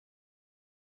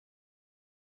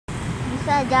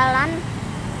bisa jalan,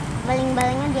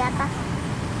 baling-balingnya di atas.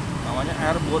 Namanya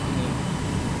Airboat ini.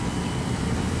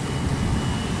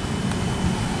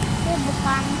 Ini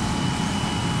bukan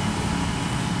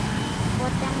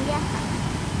boat yang biasa.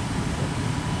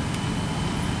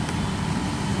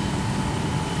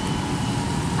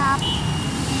 Tapi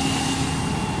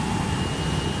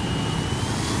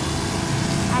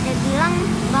ada bilang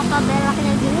bapak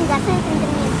beloknya gini gasnya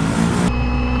kencengin.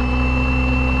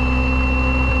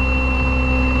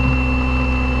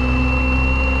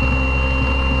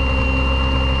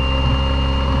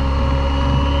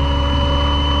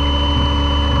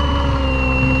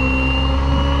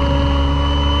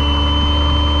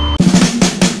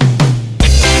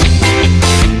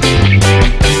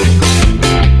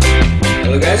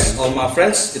 Hello guys, all my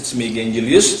friends, it's me again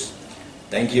Julius.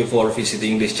 Thank you for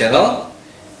visiting this channel.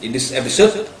 In this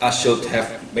episode, I should have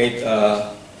made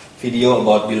a video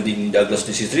about building Decals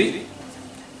DC3,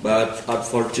 but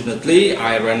unfortunately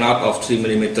I ran out of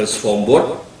 3mm foam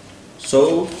board.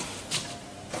 So,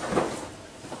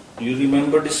 you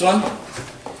remember this one?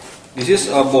 This is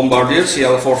a Bombardier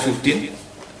CL415.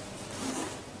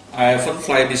 I haven't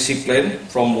fly this seaplane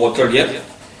from water yet,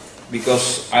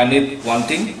 because I need one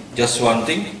thing, just one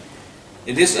thing.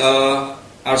 It is a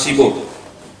RC boat,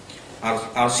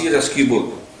 RC rescue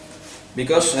boat,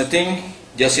 because I think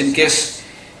just in case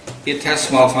it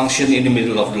has malfunction in the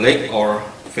middle of the lake or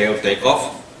fail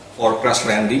takeoff or crash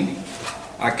landing,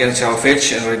 I can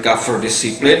salvage and recover this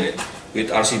seaplane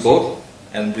with RC boat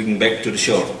and bring back to the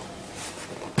shore.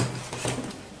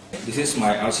 This is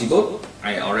my RC boat.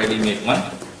 I already made one.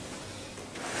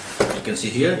 You can see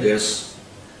here there's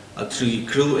a 3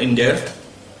 crew in there,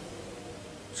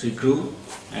 3 crew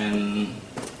and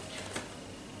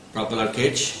propeller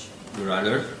cage, the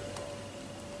rudder.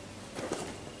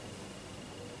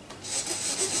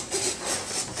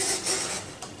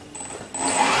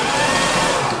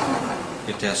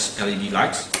 It has LED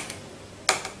lights.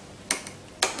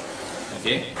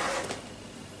 Okay,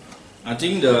 I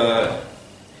think the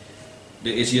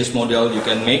easiest model you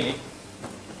can make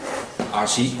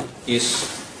RC is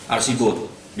RC boat,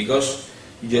 because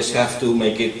you just have to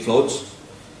make it float,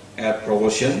 add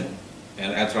propulsion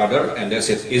and add rudder, and that's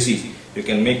it, easy. You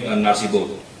can make an RC boat.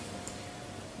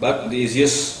 But the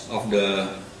easiest of the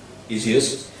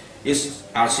easiest is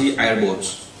RC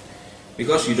airboats,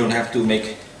 because you don't have to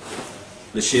make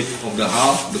the shape of the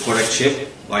hull, the correct shape,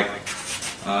 like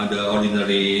the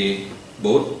ordinary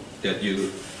boat that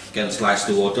you can slice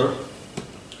the water.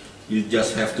 You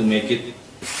just have to make it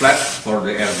flat for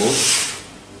the airboat.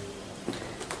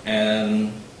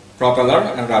 And propeller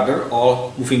and rudder,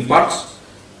 all moving parts,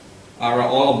 are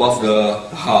all above the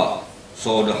hull.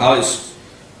 So the hull is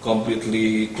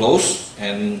completely closed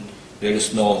and there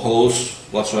is no holes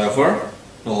whatsoever,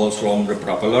 no holes from the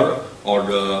propeller or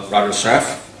the rudder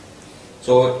shaft.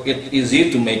 So it's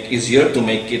easier to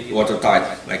make it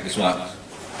watertight, like this one.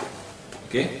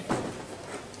 Okay.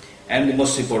 And the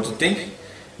most important thing,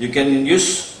 you can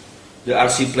use the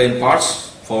RC plane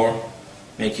parts for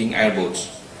making airboats.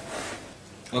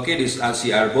 Okay, this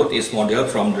RC airboat is modeled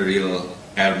from the real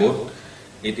airboat.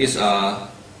 It is a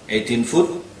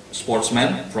 18-foot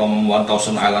Sportsman from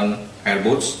 1000 Islands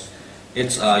Airboats.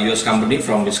 It's a US company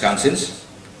from Wisconsin.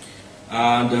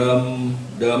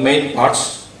 The main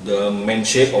parts, the main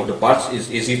shape of the parts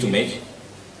is easy to make.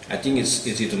 I think it's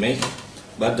easy to make,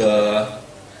 but the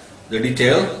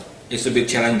detail is a bit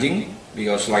challenging,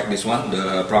 because like this one,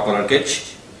 the propeller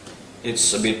cage,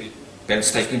 it's a bit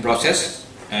painstaking process.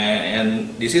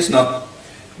 And this is not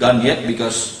done yet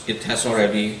because it has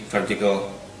already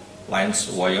vertical lines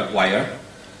wire.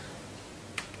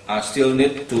 I still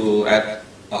need to add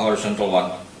a horizontal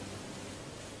one.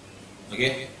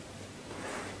 Okay,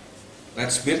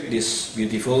 let's build this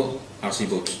beautiful RC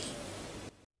boat.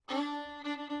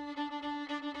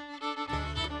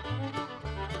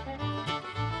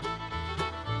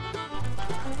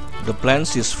 The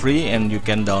plans is free and you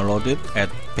can download it at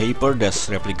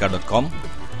paper-replica.com.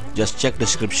 Just check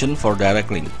description for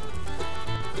direct link.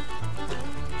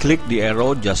 Click the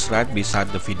arrow just right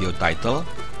beside the video title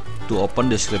to open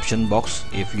description box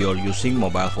if you are using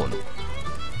mobile phone.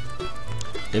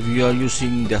 If you are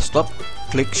using desktop,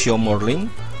 click show more link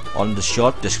on the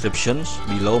short descriptions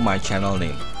below my channel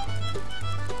name.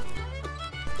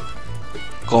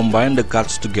 Combine the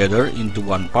cuts together into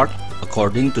one part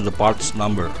according to the part's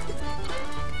number.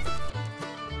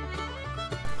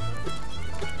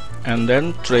 And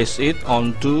then trace it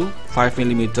onto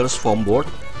 5mm foam board.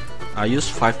 I use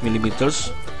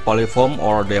 5mm polyfoam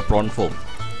or depron foam.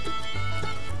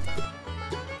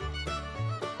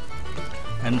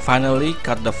 And finally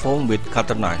cut the foam with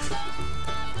cutter knife.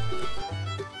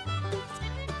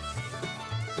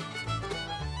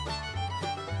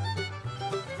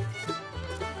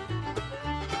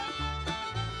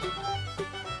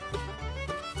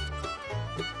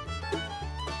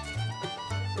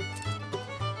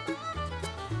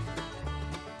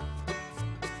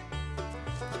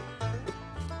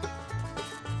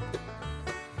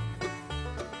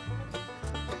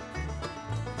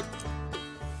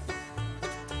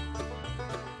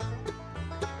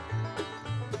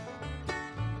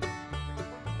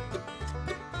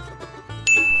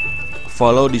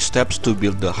 Follow the steps to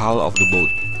build the hull of the boat.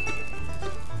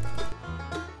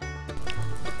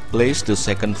 Place the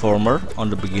second former on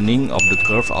the beginning of the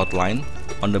curved outline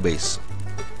on the base,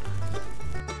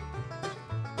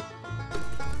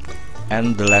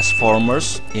 and the last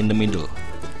formers in the middle.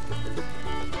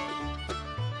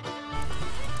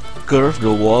 Curve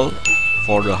the wall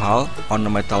for the hull on a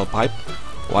metal pipe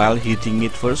while heating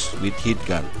it first with heat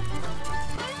gun.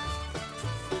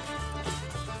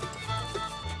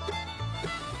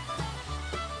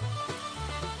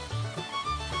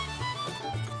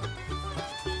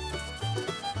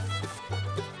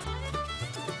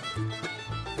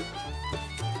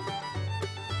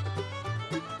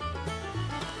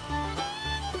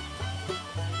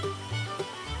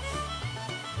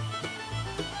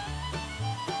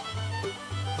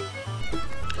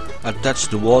 Attach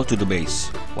the wall to the base,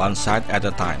 one side at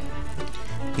a time.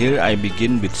 Here I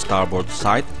begin with starboard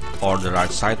side or the right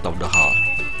side of the hull.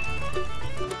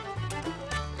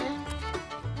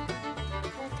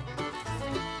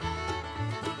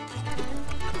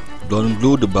 Don't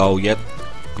glue the bow yet,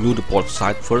 glue the port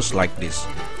side first like this.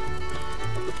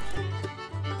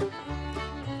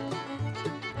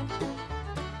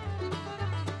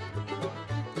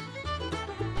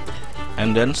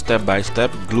 And then step by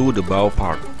step glue the bow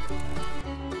part.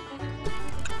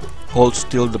 Hold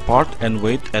still the part and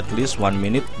wait at least 1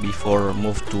 minute before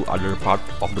move to other part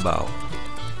of the bow.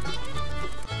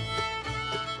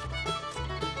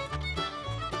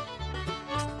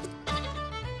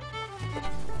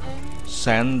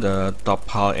 Sand the top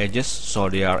hull edges so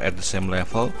they are at the same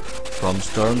level from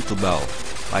stern to bow,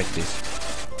 like this.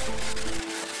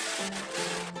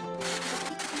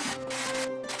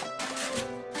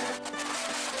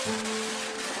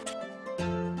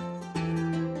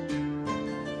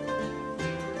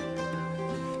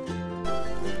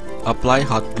 Apply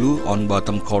hot glue on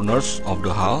bottom corners of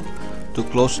the hull to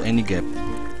close any gap.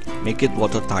 Make it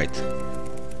watertight.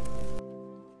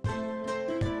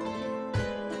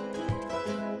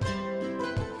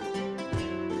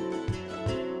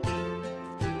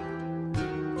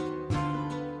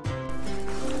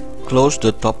 Close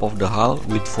the top of the hull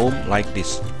with foam like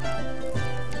this.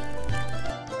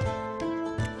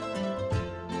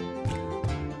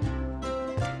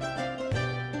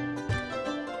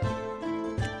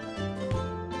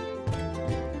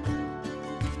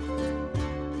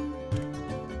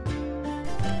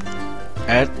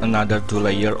 Add another 2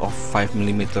 layers of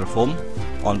 5mm foam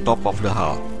on top of the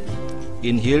hull.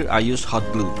 In here I use hot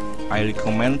glue. I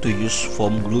recommend to use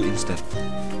foam glue instead.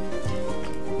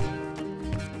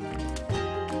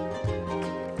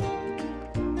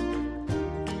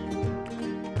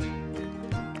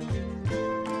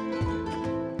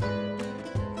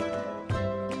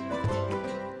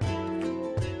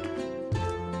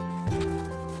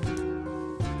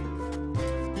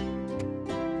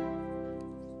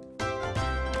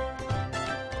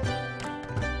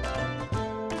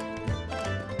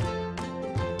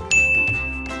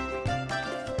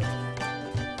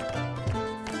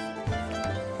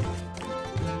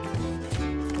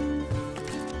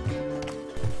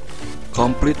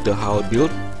 Complete the hull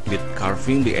build with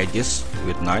carving the edges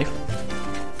with knife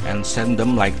and sand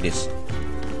them like this.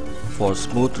 For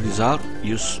smooth result,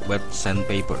 use wet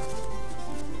sandpaper.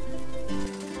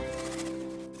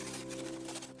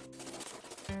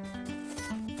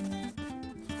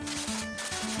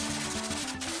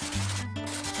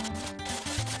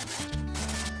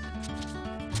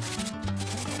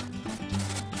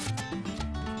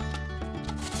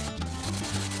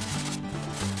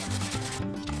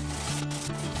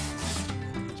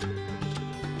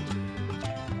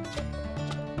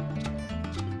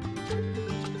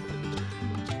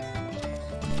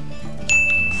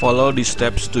 Follow the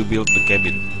steps to build the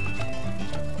cabin.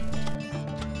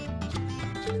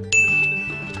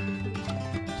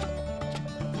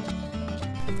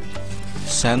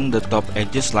 Sand the top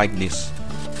edges like this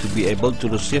to be able to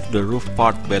receive the roof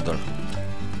part better.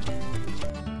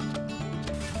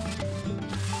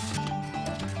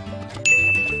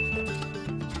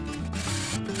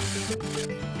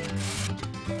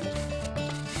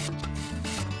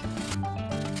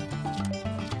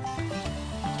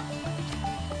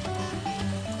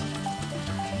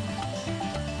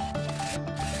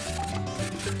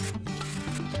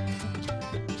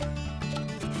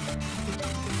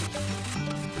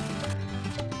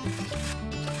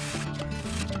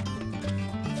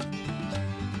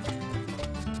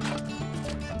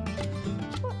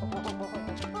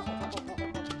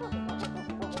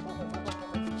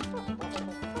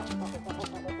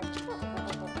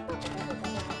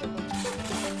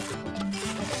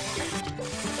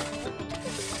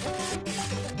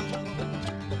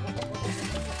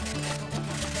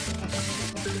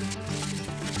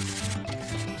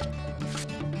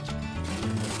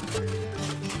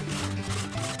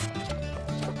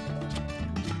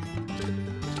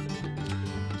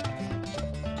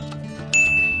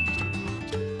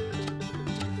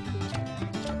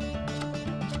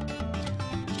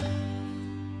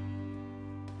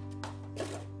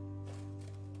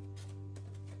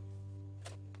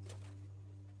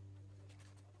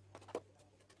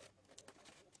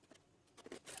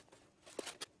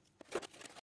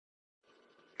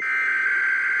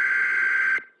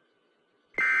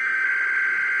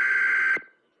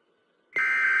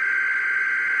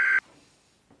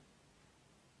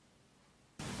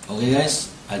 Okay guys,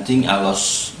 I think I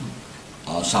lost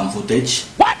some footage.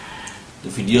 The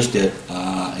videos that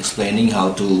explaining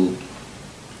how to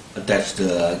attach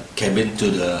the cabin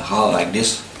to the hull like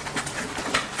this.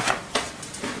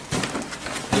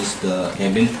 This is the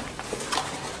cabin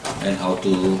and how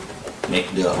to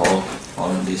make the hole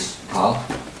on this hull.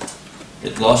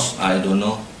 It lost, I don't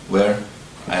know where.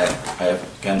 I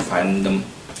can find them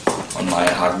on my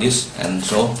hard disk, and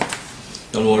so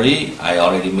don't worry, I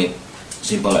already made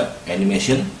simple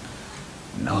animation.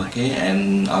 Okay,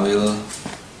 and I will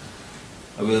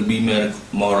be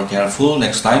more careful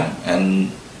next time,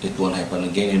 and it won't happen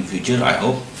again in future, I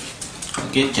hope.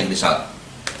 Okay, check this out.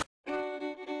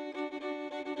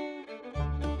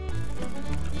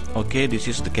 Okay, this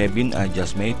is the cabin I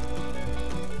just made.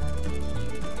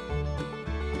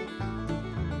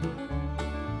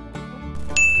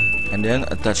 And then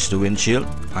attach the windshield.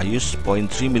 I use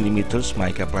 0.3mm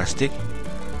mica plastic.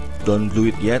 Don't glue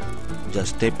it yet,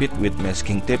 just tape it with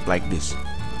masking tape like this.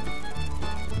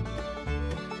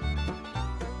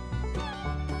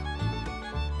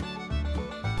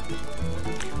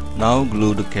 Now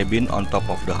glue the cabin on top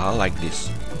of the hull like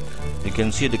this. You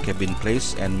can see the cabin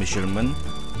place and measurement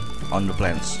on the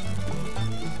plans.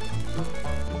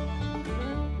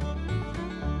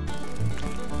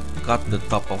 Cut the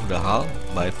top of the hull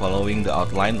by following the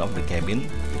outline of the cabin,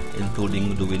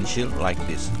 including the windshield like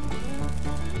this.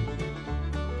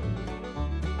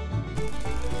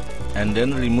 And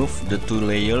then remove the 2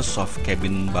 layers of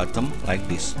cabin bottom like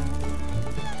this.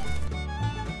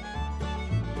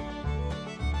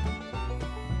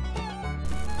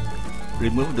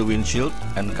 Remove the windshield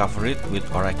and cover it with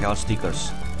Oracle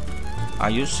stickers. I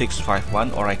use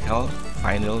 651 Oracle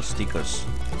vinyl stickers.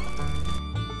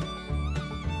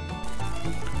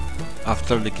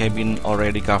 After the cabin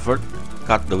already covered,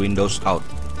 cut the windows out.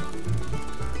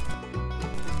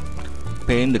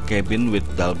 Paint the cabin with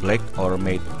dull black or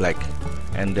matte black,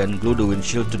 and then glue the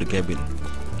windshield to the cabin.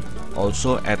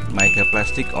 Also add mica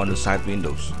plastic on the side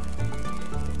windows.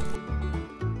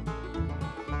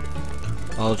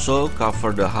 Also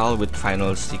cover the hull with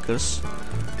vinyl stickers.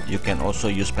 You can also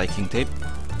use packing tape.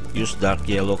 Use dark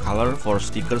yellow color for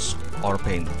stickers or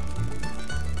paint.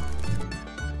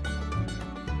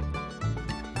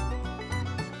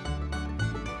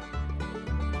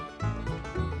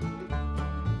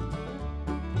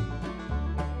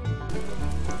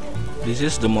 This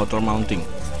is the motor mounting.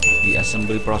 The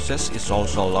assembly process is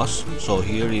also lost, so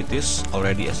here it is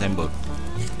already assembled.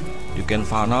 You can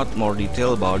find out more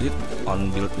detail about it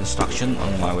on build instruction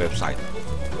on my website.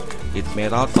 It's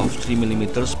made out of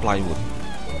 3mm plywood.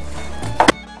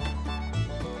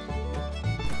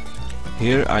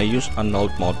 Here I use an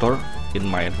old motor in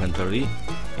my inventory.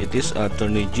 It is a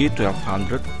Turnigy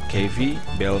 1200 kV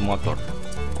bell motor.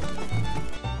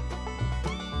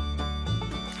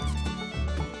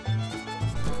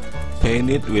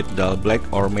 Paint it with dull black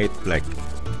or matte black.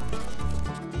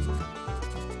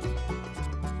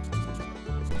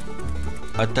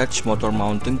 Attach motor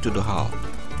mounting to the hull.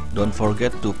 Don't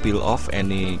forget to peel off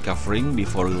any covering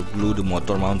before you glue the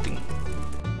motor mounting.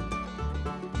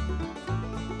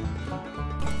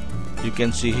 You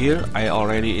can see here I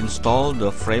already installed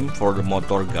the frame for the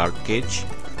motor guard cage.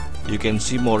 You can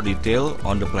see more detail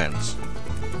on the plans.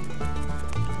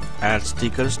 Add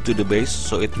stickers to the base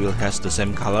so it will has the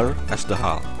same color as the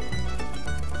hull.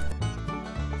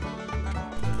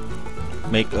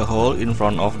 Make a hole in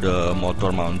front of the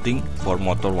motor mounting for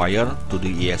motor wire to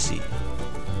the ESC.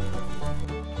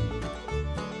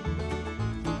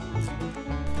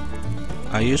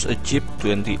 I use a cheap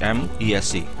 20M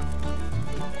ESC.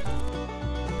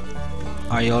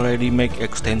 I already make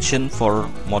extension for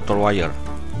motor wire.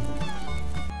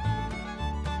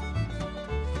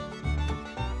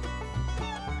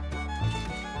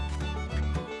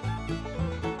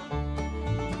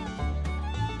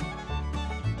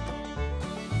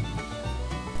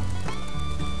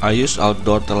 I use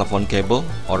outdoor telephone cable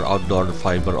or outdoor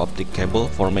fiber optic cable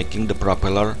for making the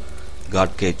propeller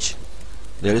guard cage.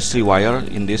 There is 3 wire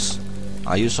in this.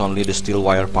 I use only the steel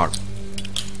wire part.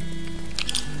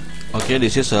 Okay,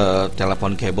 this is a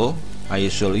telephone cable. I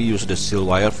usually use the steel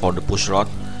wire for the push rod,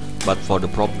 but for the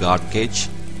prop guard cage,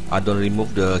 I don't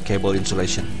remove the cable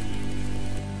insulation.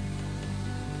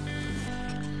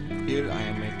 Here I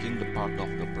am making the part of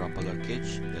the propeller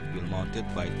cage that will mounted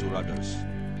by 2 rudders.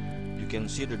 You can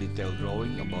see the detailed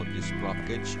drawing about this prop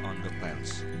cage on the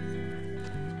plans.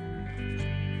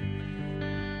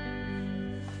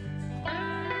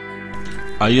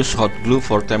 I use hot glue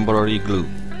for temporary glue.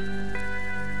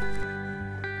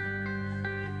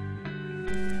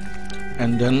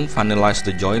 And then finalize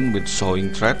the joint with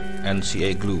sewing thread and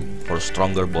CA glue for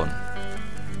stronger bond.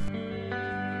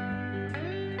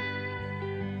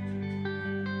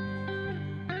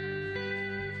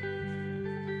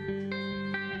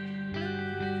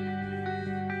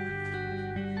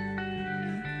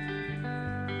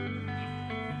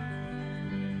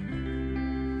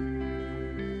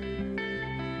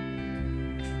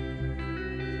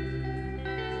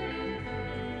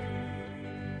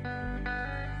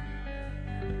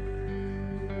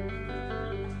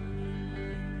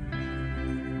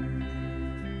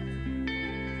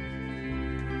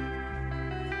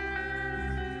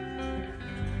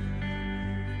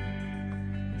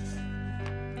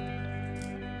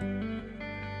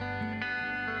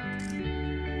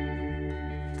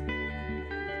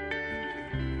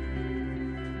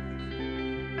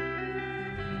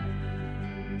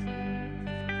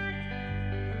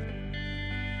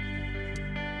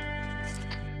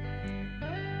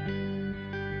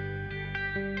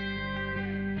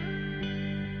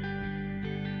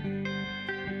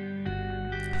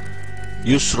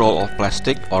 Use roll of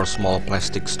plastic or small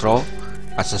plastic straw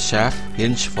as a shaft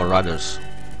hinge for rudders.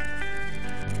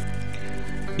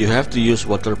 You have to use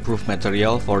waterproof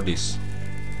material for this.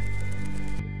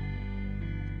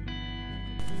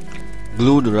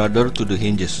 Glue the rudder to the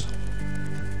hinges.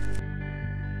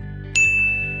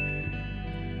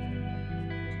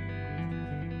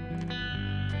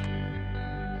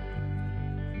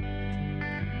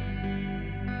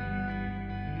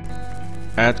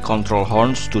 Add control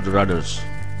horns to the rudders.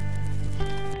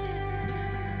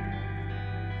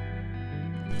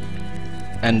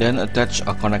 And then attach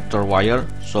a connector wire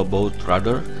so both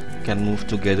rudder can move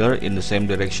together in the same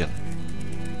direction.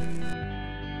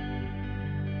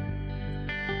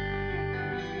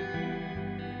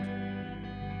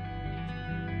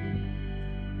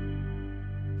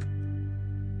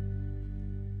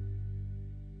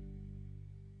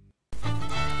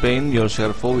 Paint your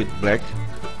servo with black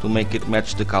to make it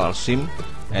match the color scheme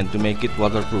and to make it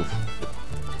waterproof.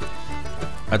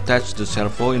 Attach the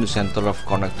servo in the center of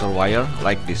connector wire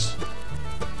like this.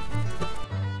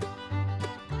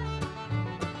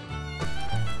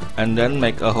 And then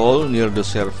make a hole near the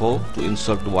servo to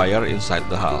insert the wire inside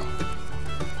the hull.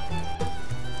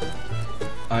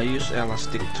 I use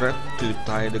elastic thread to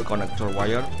tie the connector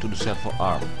wire to the servo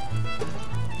arm.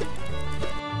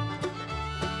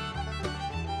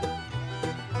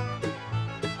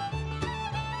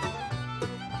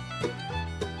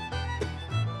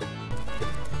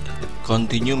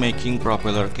 Continue making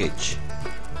propeller cage.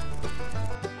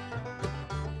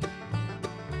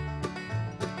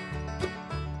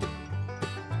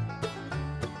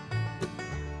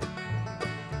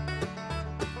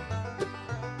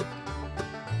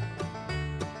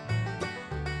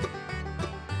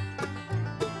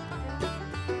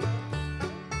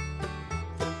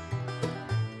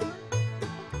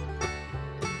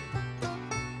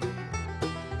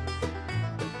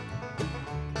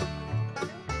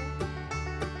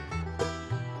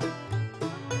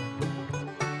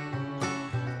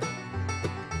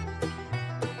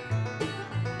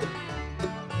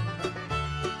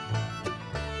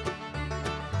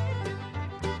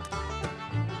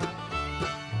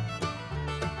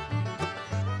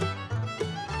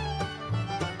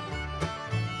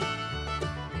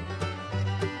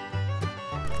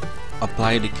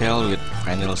 Apply decal with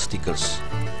vinyl stickers.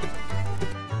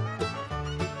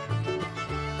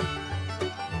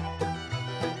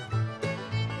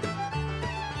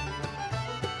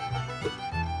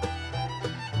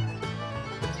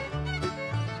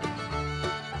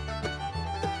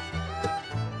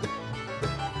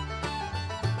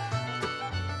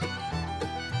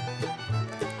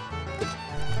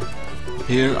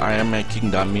 Here I am making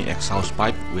dummy exhaust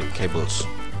pipe with cables.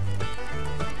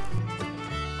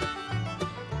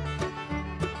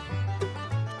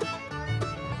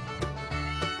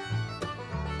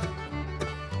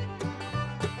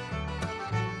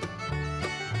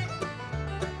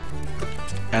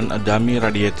 And a dummy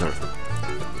radiator.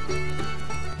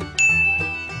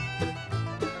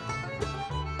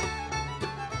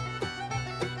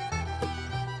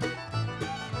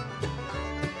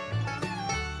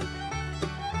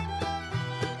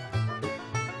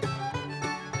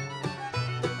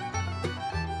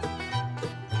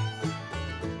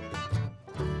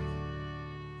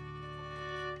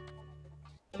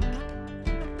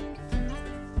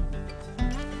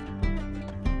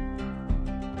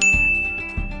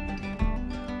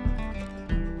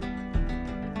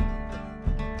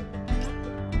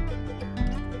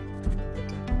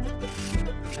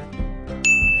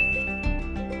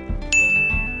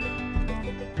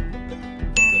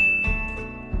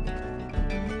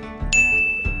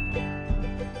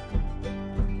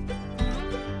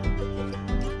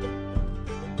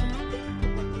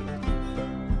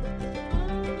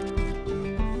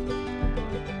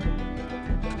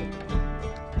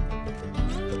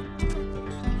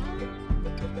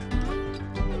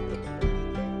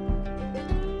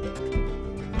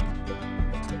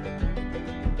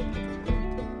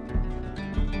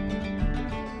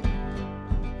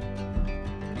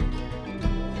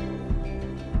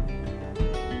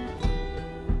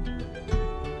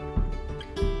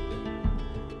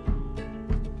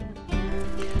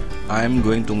 I'm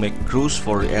going to make crews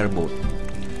for the airboat.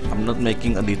 I'm not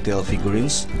making a detailed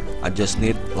figurines, I just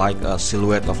need like a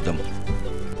silhouette of them.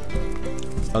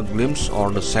 A glimpse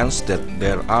or the sense that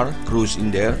there are crews in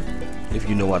there, if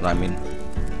you know what I mean.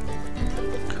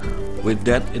 With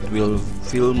that, it will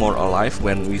feel more alive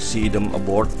when we see them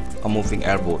aboard a moving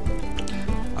airboat.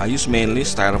 I use mainly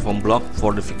styrofoam block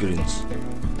for the figurines.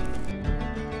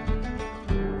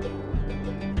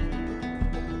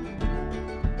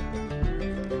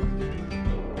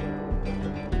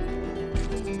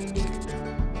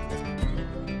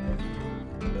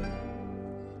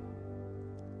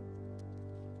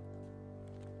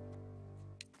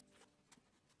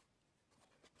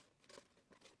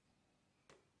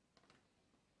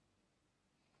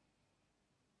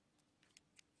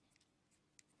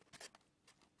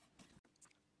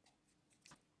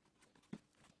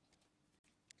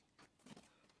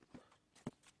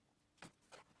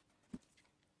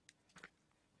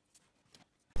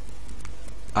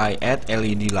 I add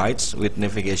LED lights with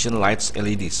navigation lights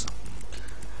LEDs.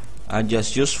 I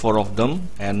just use 4 of them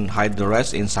and hide the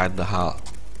rest inside the hull.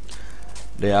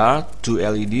 There are 2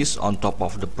 LEDs on top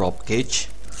of the prop cage,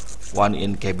 1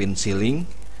 in cabin ceiling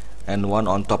and 1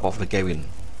 on top of the cabin.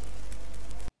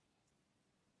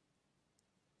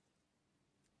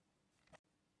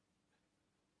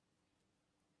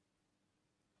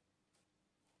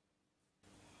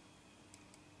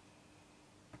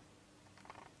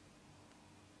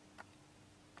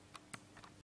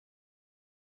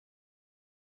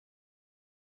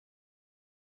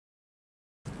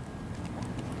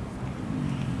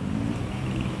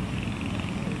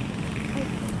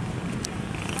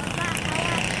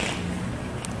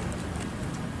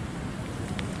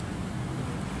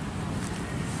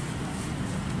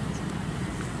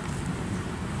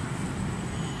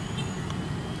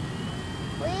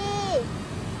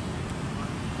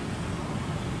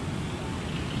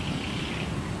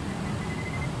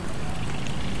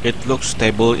 It looks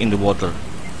stable in the water.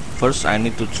 First I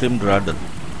need to trim the rudder.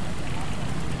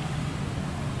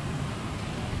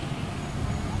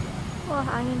 Wah,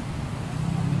 angin.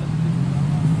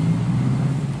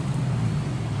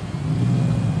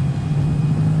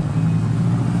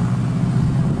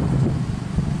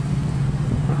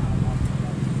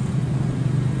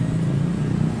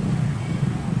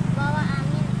 Bawa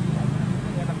angin.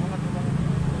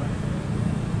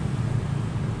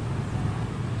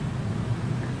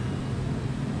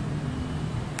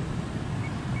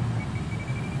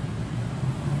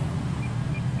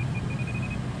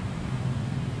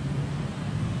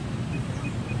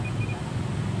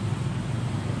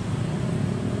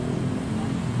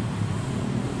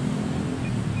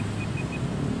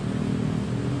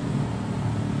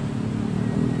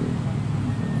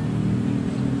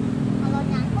 Kalau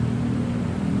nyangkut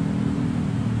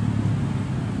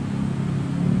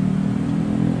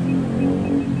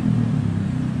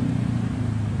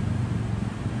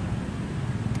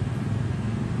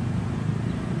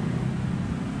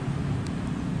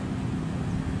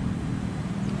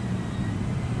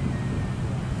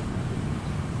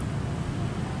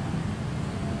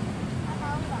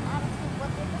tahu nggak harus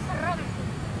buat itu serem.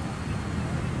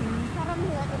 Serem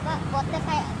tiba-tiba botnya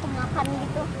kayak kemakan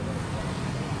gitu.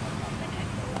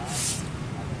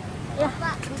 Ya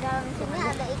Pak, di dalam sini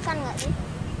ada ikan nggak sih?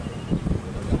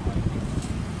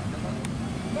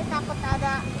 Dia takut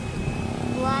ada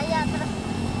buaya terus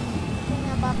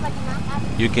punya bapak dimakan.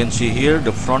 You can see here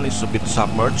the front is a bit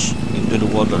submerged into the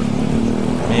water.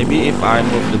 Maybe if I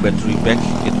move the battery back,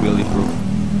 it will improve.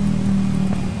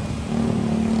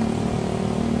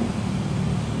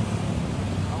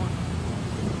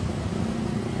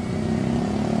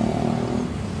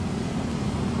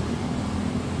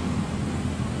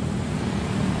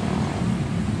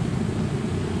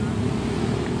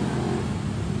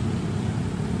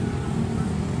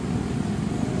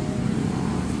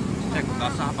 Cek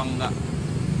basah apa enggak.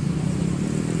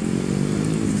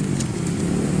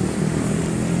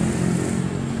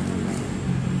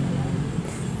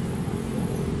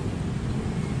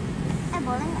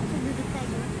 Boleh nggak sih duduk kayak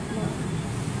gini?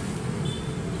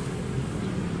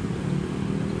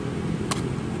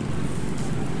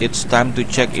 It's time to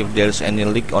check if there's any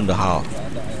leak on the hull.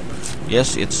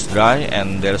 Yes, it's dry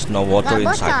and there's no water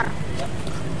Nggak inside.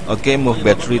 bocor. Okay, move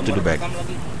battery to the back.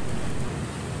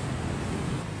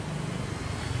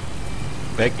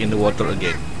 Back in the water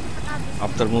again.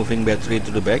 After moving battery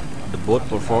to the back, the boat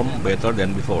performed better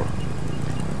than before.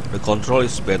 The control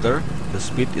is better, the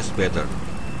speed is better.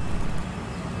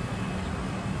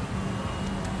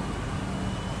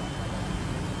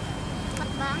 Cepet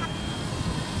banget.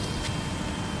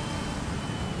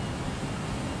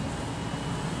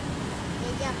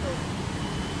 Bejak.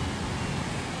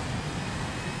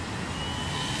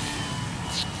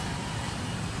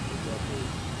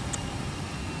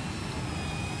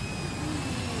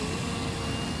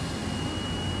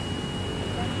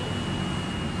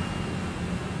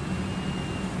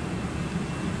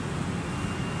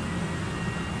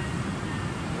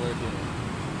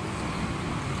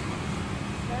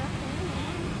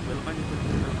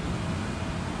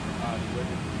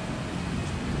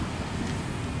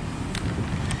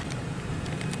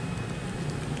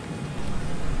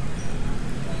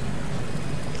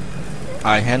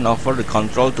 I hand over the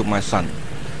control to my son.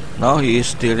 Now he is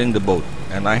steering the boat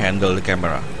and I handle the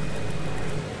camera.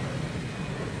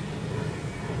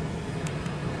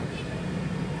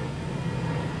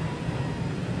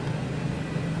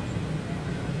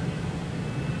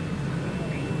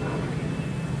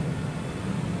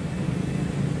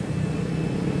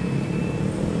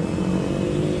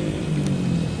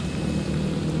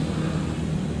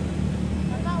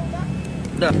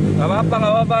 Udah, nggak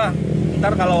apa-apa.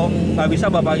 Ntar kalau nggak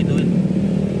bisa bapak ituin.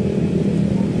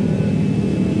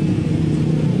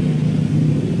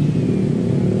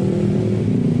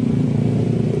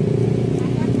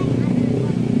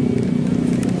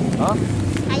 Oh?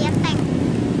 Kayak tank.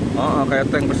 Oh, kayak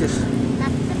tank persis.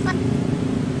 Tapi cepat.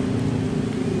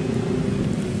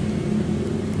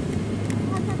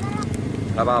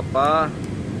 Nggak apa-apa.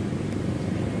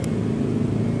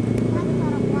 Lagi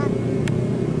taruh kuat.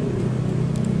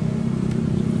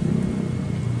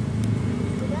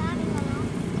 Udah ada kalau.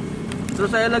 Terus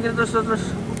saya lagi terus.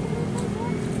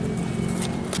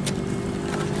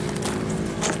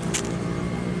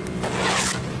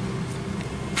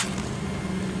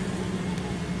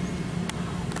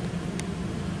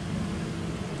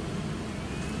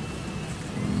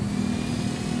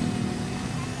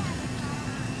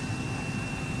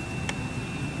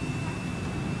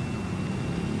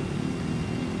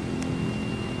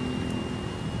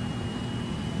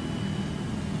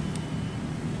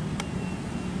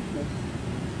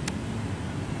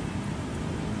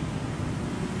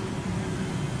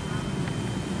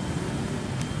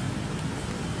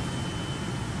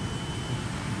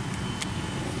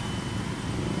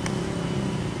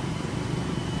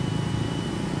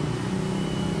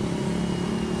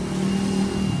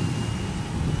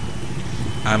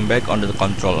 I'm back on the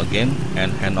control again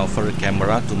and hand over the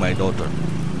camera to my daughter.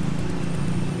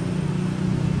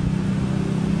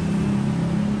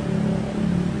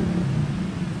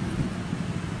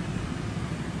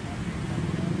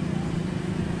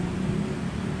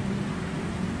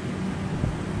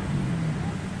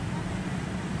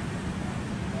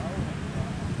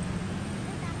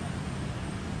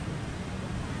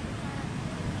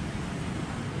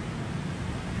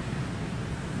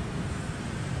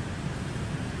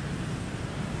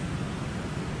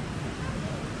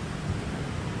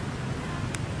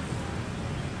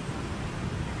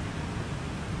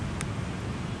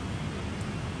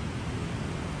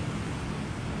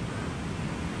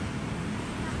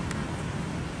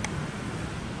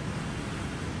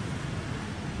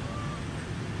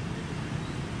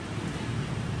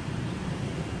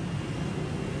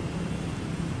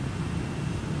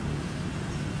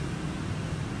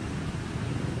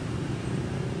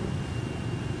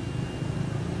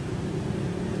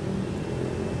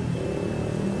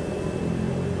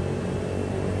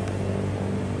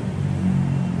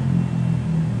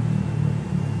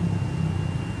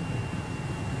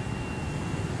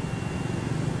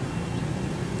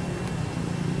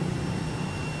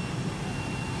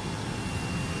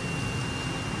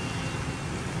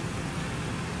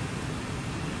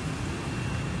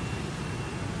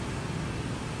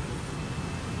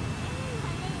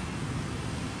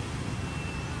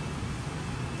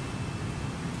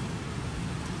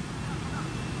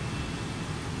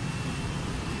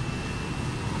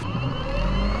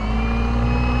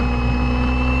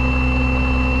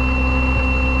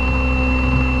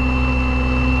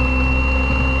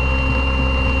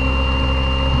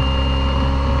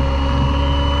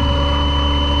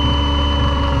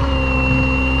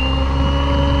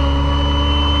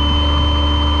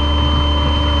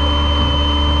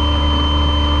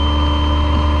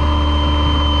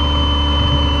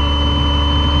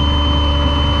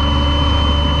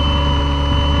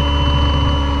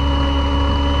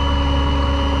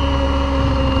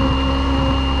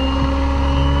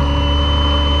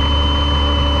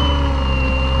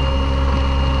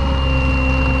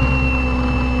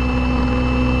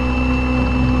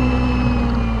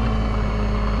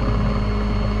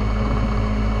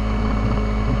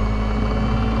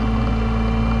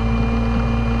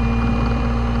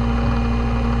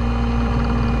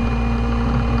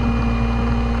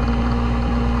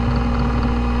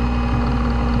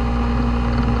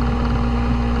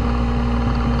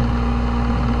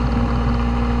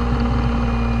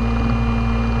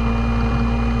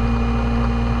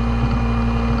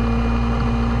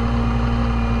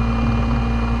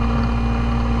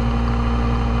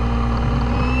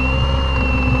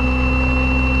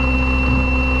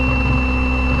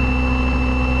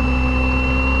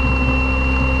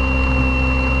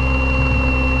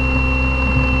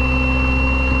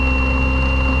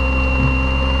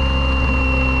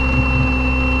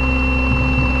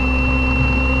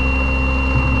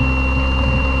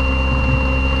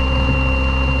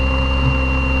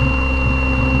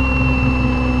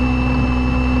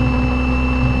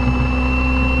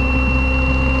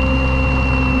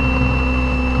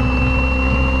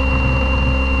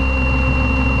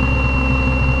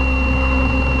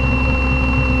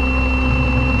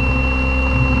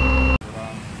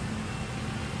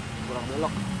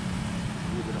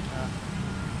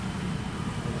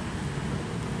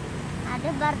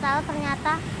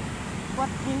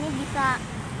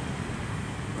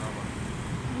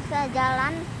 bisa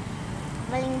jalan,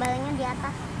 baling-balingnya di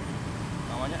atas.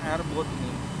 Namanya airboat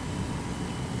ini.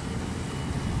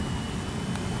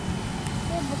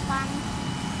 Ini bukan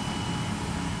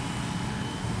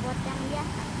boat yang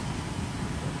biasa.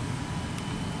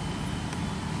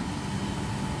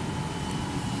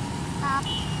 Stop.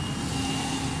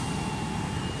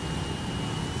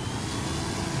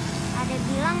 Ada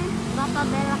bilang bapak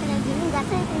beloknya gini nggak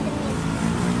sih kencengin.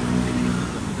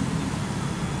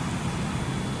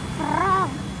 Serem.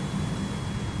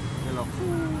 Belok.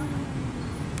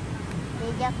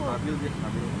 Dejaku. Stabil dia,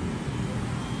 stabil.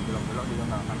 Belok-belok juga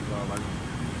nggak akan ke balik.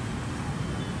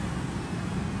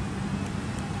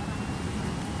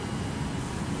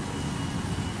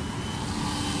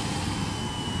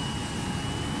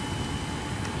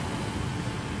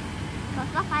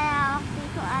 Bapak kayak waktu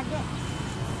itu adek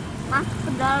masuk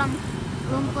ke dalam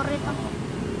lumpur itu.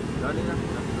 Jadi kan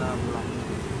kita pulang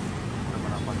kita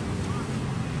merapat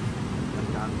yang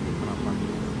cantik merapat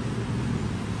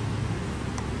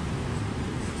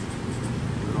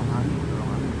dorong angin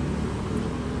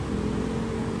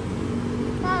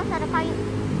Kita harus ada kayu.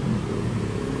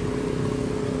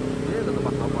 ini ke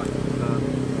tempat kawan ke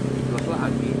jelas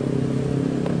lagi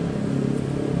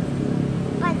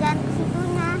Pak, jangan ke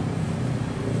situnya.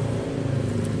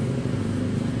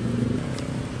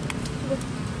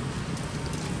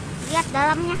 Lihat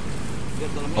dalamnya.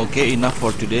 Okay, enough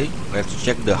for today. Let's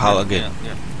check the hull again.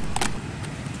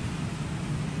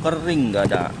 Kering, nggak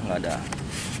ada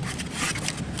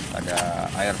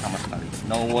air sama sekali.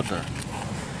 No water.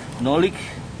 No leak,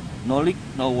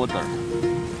 no water.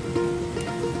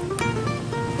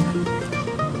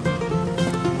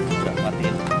 Udah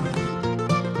matiin.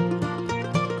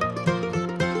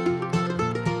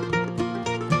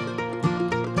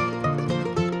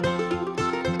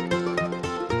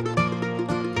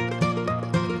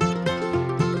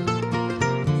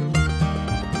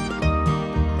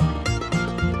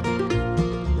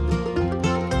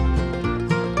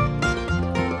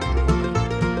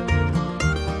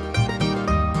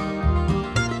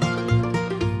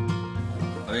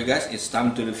 Okay guys, it's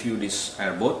time to review this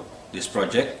airboat, this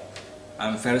project.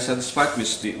 I'm very satisfied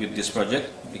with this project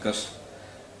because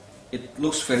it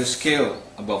looks very scale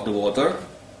above the water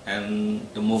and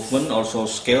the movement also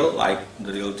scale like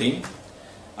the real thing.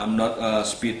 I'm not a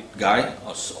speed guy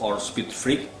or speed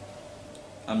freak.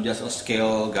 I'm just a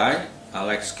scale guy. I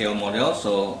like scale model,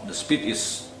 so the speed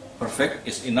is perfect,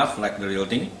 is enough like the real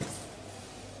thing.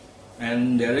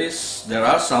 And there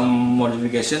are some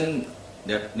modification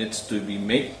that needs to be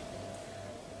made.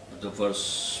 The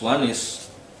first one is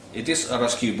it is a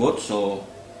rescue boat, so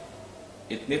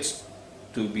it needs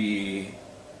to be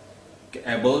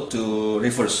able to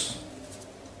reverse.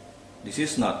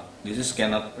 This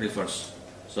cannot reverse,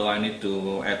 so I need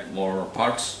to add more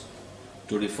parts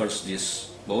to reverse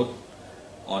this boat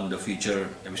on the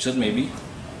future episode maybe.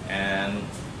 And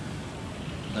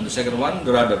the second one,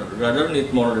 the rudder need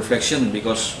more reflection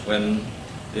because when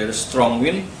there is strong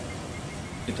wind,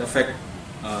 it affect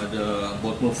the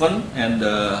boat movement and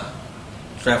the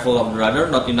travel of the rudder,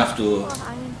 not enough to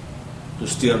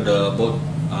steer the boat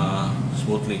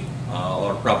smoothly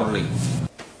or properly.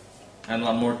 And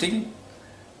one more thing,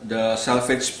 the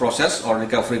salvage process or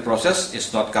recovery process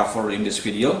is not covered in this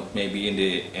video, maybe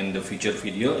in the future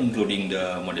video, including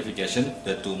the modification,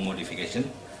 the two modification.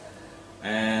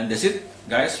 And that's it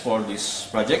guys for this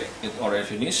project. It already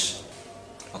finished.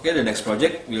 Okay, the next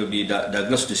project will be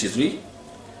Decals DC3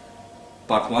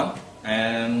 part 1.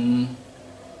 And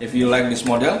if you like this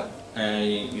model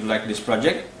and you like this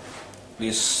project,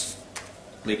 please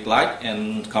click like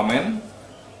and comment,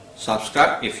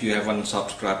 subscribe if you haven't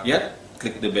subscribed yet,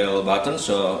 click the bell button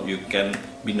so you can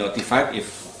be notified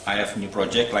if I have new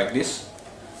project like this.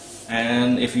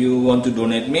 And if you want to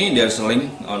donate me, there's a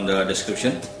link on the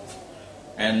description.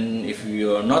 And if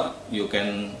you are not, you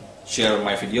can share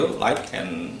my video, like,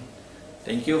 and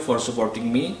thank you for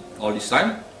supporting me all this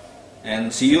time.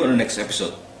 And see you in the next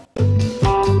episode.